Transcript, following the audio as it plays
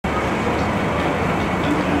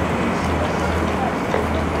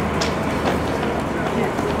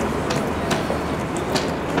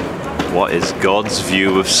What is God's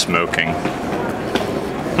view of smoking?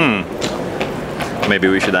 Maybe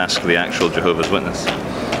we should ask the actual Jehovah's Witness.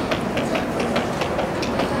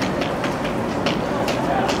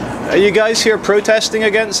 Are you guys here protesting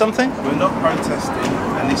against something? We're not protesting,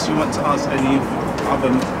 and if you want to ask any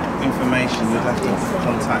other information, you'd have to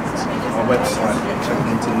contact our website, check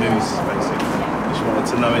into news, basically. If you wanted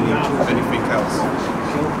to know anything else.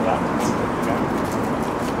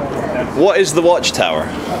 What is the Watchtower?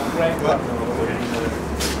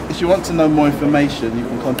 If you want to know more information, you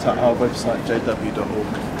can contact our website,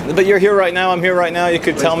 jw.org. But you're here right now, I'm here right now, you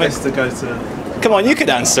could tell me. It's best to go to... Come on, you could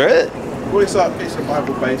answer it. Well, it's a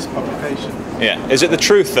Bible-based publication. Yeah. Is it the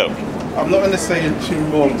truth, though? I'm not going to say anything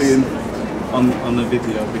more being on the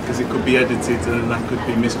video, because it could be edited and that could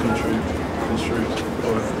be misconstrued,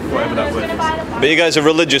 or whatever that word is. But you guys are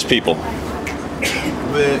religious people?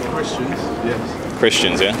 We're Christians, yes.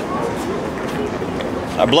 Christians, yeah?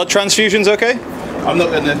 Are blood transfusions okay? I'm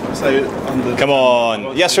not going to say it under... Come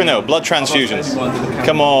on. Yes or no? Blood transfusions.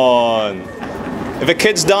 Come on. If a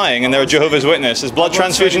kid's dying and they're a Jehovah's Witness, is blood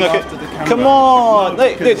transfusion okay? Come on!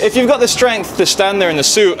 No, dude, if you've got the strength to stand there in the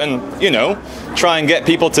suit and, you know, try and get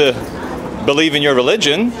people to believe in your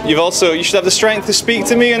religion, you should have the strength to speak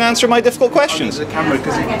to me and answer my difficult questions. The camera,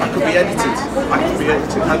 because I could be edited.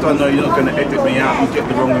 How do I know you're not going to edit me out and get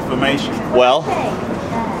the wrong information? Well,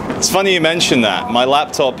 it's funny you mention that. My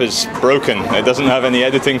laptop is broken. It doesn't have any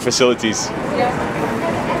editing facilities.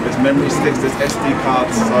 There's memory sticks, there's SD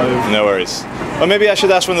cards, so... No worries. Or maybe I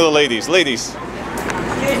should ask one of the ladies. Ladies.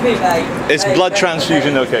 Excuse me, mate. Is blood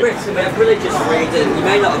transfusion okay? Britain, we have religious freedom. You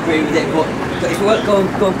may not agree with it, but if you want, go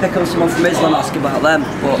and pick on someone from Islam, ask about them.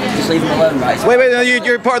 But just leave them alone, right? Wait, no,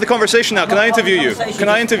 you're part of the conversation now. Can I interview you? Can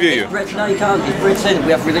I interview you? Britain, no, you can't. It's Britain.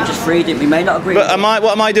 We have religious freedom. We may not agree. But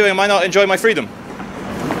what am I doing? Am I not enjoying my freedom?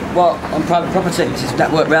 Well, on private property, it's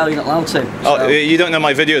network rail, you're not allowed to. So. Oh, you don't know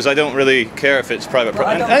my videos. I don't really care if it's private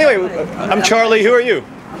property. Anyway, I'm Charlie. Who are you?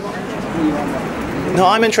 No,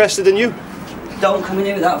 I'm interested in you. Don't come in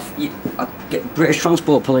here without... I get British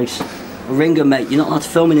Transport Police. Ring them, mate. You're not allowed to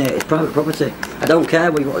film in here. It's private property. I don't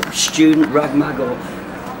care whether you're a student, ragmag, or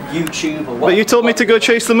YouTube, or what. But you told me to go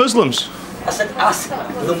chase the Muslims. I said ask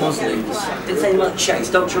the Muslims. I didn't say about chase.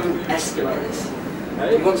 Don't try and escalate this.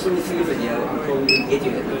 You want something for your video, I'm calling you an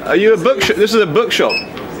idiot. Are you a bookshop? This is a bookshop.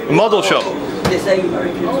 A model shop. This ain't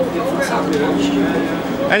American.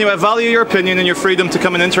 Anyway, I value your opinion and your freedom to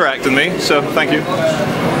come and interact with me, so thank you.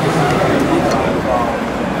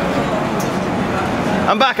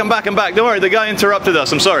 I'm back. Don't worry, the guy interrupted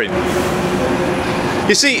us. I'm sorry.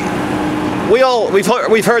 You see,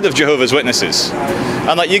 we've heard of Jehovah's Witnesses,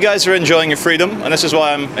 and like you guys are enjoying your freedom, and this is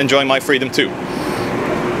why I'm enjoying my freedom too.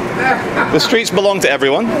 The streets belong to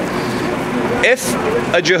everyone. If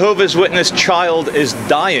a Jehovah's Witness child is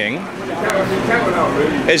dying,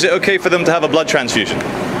 is it okay for them to have a blood transfusion?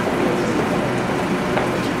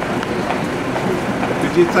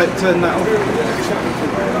 Did you turn that off?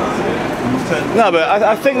 No, but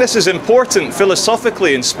I think this is important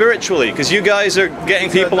philosophically and spiritually, because you guys are getting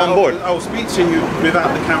people on board. I will speak to you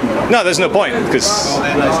without the camera. No, there's no point, because... Well,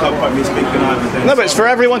 then there's no point me speaking either then. No, but it's for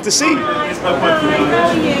everyone to see. There's no point for me.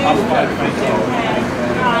 I'm fine, thank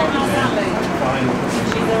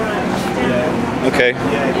you. Okay.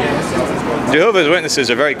 Jehovah's Witnesses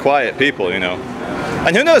are very quiet people, you know.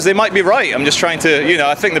 And who knows, they might be right. I'm just trying to, you know,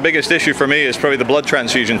 I think the biggest issue for me is probably the blood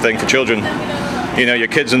transfusion thing for children. You know, your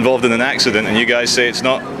kid's involved in an accident and you guys say it's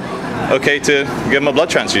not okay to give them a blood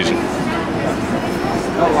transfusion.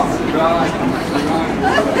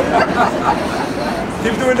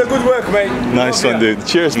 Keep doing the good work, mate. Nice one, dude.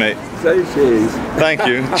 Cheers, mate. Say cheese. Thank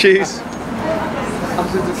you. Cheese. I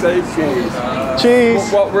said to say cheese.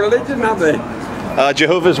 Cheese. What religion are they?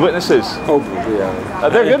 Jehovah's Witnesses. Oh, yeah.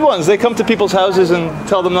 They're good ones. They come to people's houses and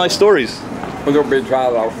tell them nice stories. I've not been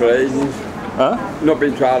tried out for ages. Huh? Not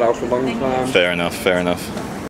been tried out for a long time. Fair enough, fair enough.